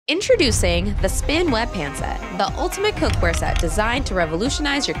Introducing the Spinweb Pan Set, the ultimate cookware set designed to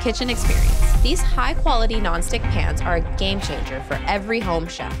revolutionize your kitchen experience. These high-quality nonstick pans are a game changer for every home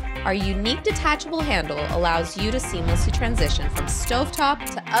chef. Our unique detachable handle allows you to seamlessly transition from stovetop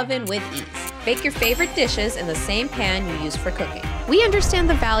to oven with ease. Bake your favorite dishes in the same pan you use for cooking. We understand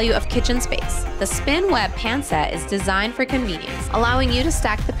the value of kitchen space. The Spinweb Pan Set is designed for convenience, allowing you to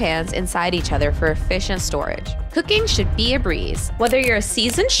stack the pans inside each other for efficient storage. Cooking should be a breeze. Whether you're a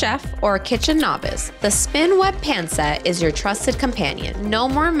seasoned chef or a kitchen novice, the Spinweb Pan Set is your trusted companion. No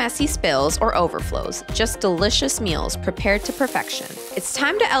more messy spills or overflows, just delicious meals prepared to perfection. It's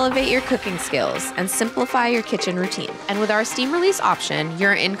time to elevate your cooking skills and simplify your kitchen routine. And with our steam release option,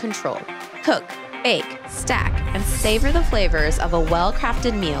 you're in control. Cook, bake, stack, and savor the flavors of a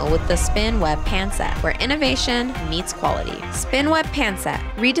well-crafted meal with the Spinweb Pan Set, where innovation meets quality. Spinweb Pan Set,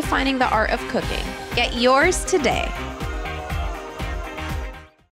 redefining the art of cooking. Get yours today.